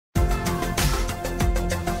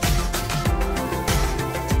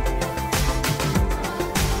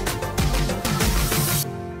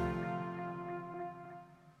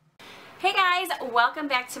welcome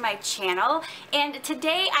back to my channel, and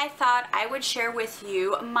today I thought I would share with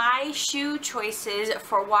you my shoe choices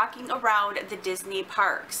for walking around the Disney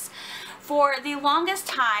parks. For the longest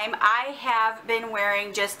time, I have been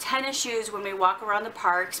wearing just tennis shoes when we walk around the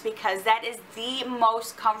parks because that is the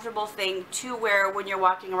most comfortable thing to wear when you're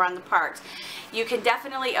walking around the parks. You can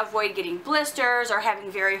definitely avoid getting blisters or having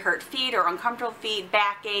very hurt feet or uncomfortable feet,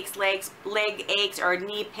 back aches, leg aches, or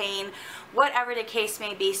knee pain, whatever the case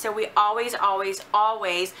may be. So we always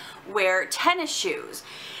wear tennis shoes.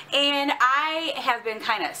 And I have been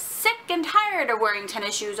kind of sick and tired of wearing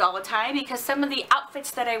tennis shoes all the time because some of the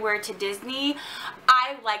outfits that I wear to Disney,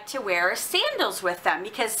 I like to wear sandals with them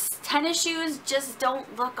because tennis shoes just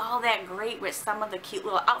don't look all that great with some of the cute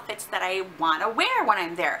little outfits that I want to wear when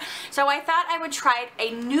I'm there. So I thought I would try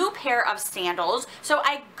a new pair of sandals. So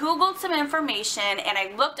I Googled some information and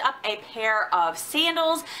I looked up a pair of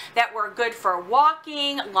sandals that were good for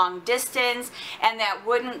walking, long distance, and that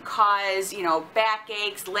wouldn't cause, you know, back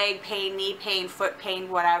aches, leg pain, knee pain, foot pain,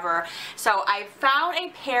 whatever. So I found a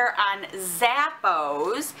pair on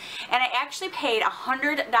Zappos, and I actually paid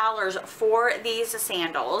 $100 for these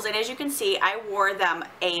sandals. And as you can see, I wore them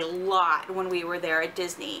a lot when we were there at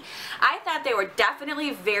Disney. I thought they were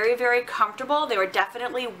definitely very comfortable. They were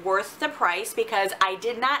definitely worth the price because I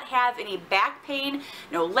did not have any back pain,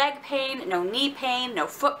 no leg pain, no knee pain, no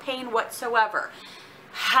foot pain whatsoever.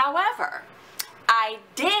 However, I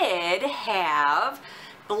did have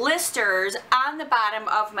blisters on the bottom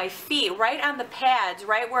of my feet, right on the pads,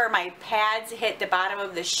 right where my pads hit the bottom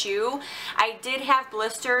of the shoe. I did have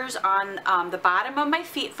blisters on the bottom of my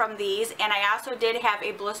feet from these, and I also did have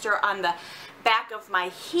a blister on the back of my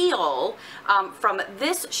heel from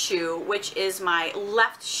this shoe, which is my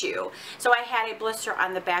left shoe. So I had a blister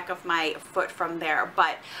on the back of my foot from there,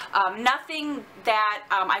 but nothing that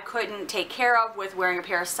I couldn't take care of with wearing a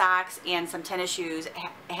pair of socks and some tennis shoes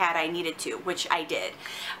had I needed to, which I did.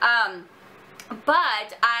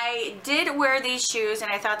 But I did wear these shoes and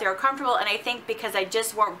I thought they were comfortable, and I think because I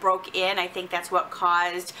just weren't broke in, I think that's what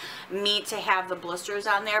caused me to have the blisters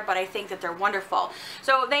on there, but I think that they're wonderful.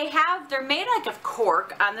 So they're made like of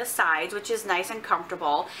cork on the sides, which is nice and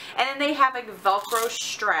comfortable, and then they have a Velcro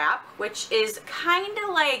strap, which is kind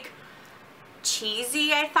of like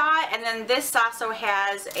cheesy, I thought, and then this also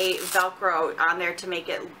has a Velcro on there to make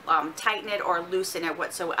it tighten it or loosen it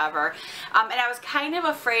whatsoever, and I was kind of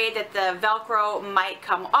afraid that the Velcro might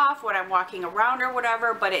come off when I'm walking around or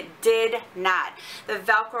whatever, but it did not. The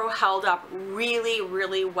Velcro held up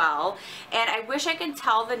really well, and I wish I could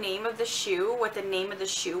tell the name of the shoe, what the name of the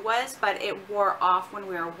shoe was, but it wore off when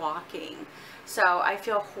we were walking. So I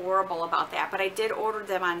feel horrible about that, but I did order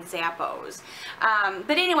them on Zappos.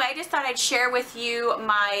 But anyway, I just thought I'd share with you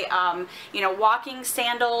my, you know, walking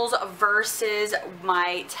sandals versus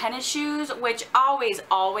my tennis shoes, which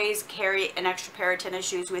always carry an extra pair of tennis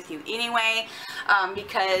shoes with you anyway,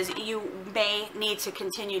 because you may need to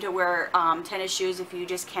continue to wear tennis shoes if you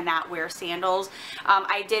just cannot wear sandals.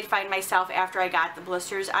 I did find myself after I got the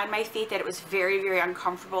blisters on my feet that it was very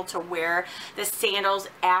uncomfortable to wear the sandals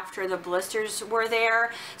after the blisters were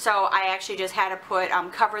there, so I actually just had to put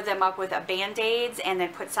cover them up with band-aids and then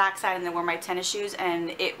put socks on and then wear my tennis shoes,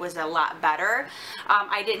 and it was a lot better.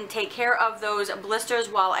 I didn't take care of those blisters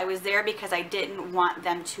while I was there because I didn't want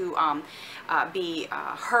them to be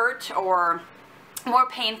hurt or more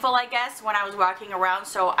painful, I guess, when I was walking around,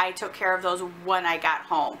 so I took care of those when I got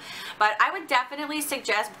home. But I would definitely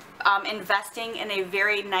suggest investing in a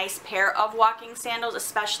very nice pair of walking sandals,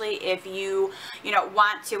 especially if you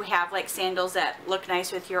want to have like sandals that look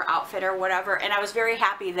nice with your outfit or whatever. And I was very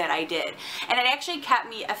happy that I did, and it actually kept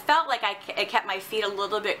me, I felt like it kept my feet a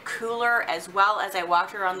little bit cooler as well as I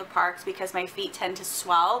walked around the parks because my feet tend to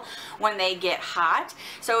swell when they get hot.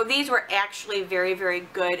 So these were actually very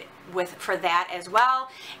good for that as well.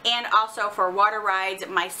 And also for water rides,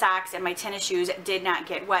 my socks and my tennis shoes did not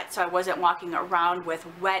get wet, so I wasn't walking around with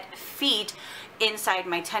wet feet inside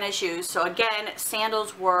my tennis shoes. So again,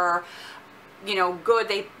 sandals were, you know, good.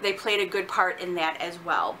 They played a good part in that as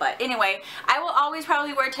well. But anyway, I will always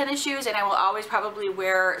probably wear tennis shoes and I will always probably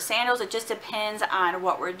wear sandals. It just depends on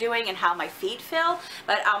what we're doing and how my feet feel.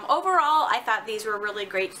 But overall, I thought these were really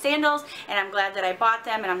great sandals, and I'm glad that I bought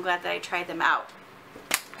them, and I'm glad that I tried them out.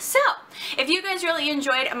 So, if you guys really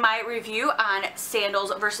enjoyed my review on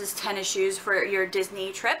sandals versus tennis shoes for your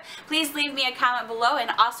Disney trip, please leave me a comment below, and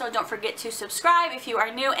also don't forget to subscribe if you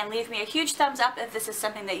are new, and leave me a huge thumbs up if this is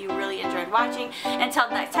something that you really enjoyed watching. Until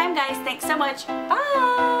next time, guys, thanks so much.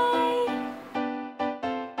 Bye!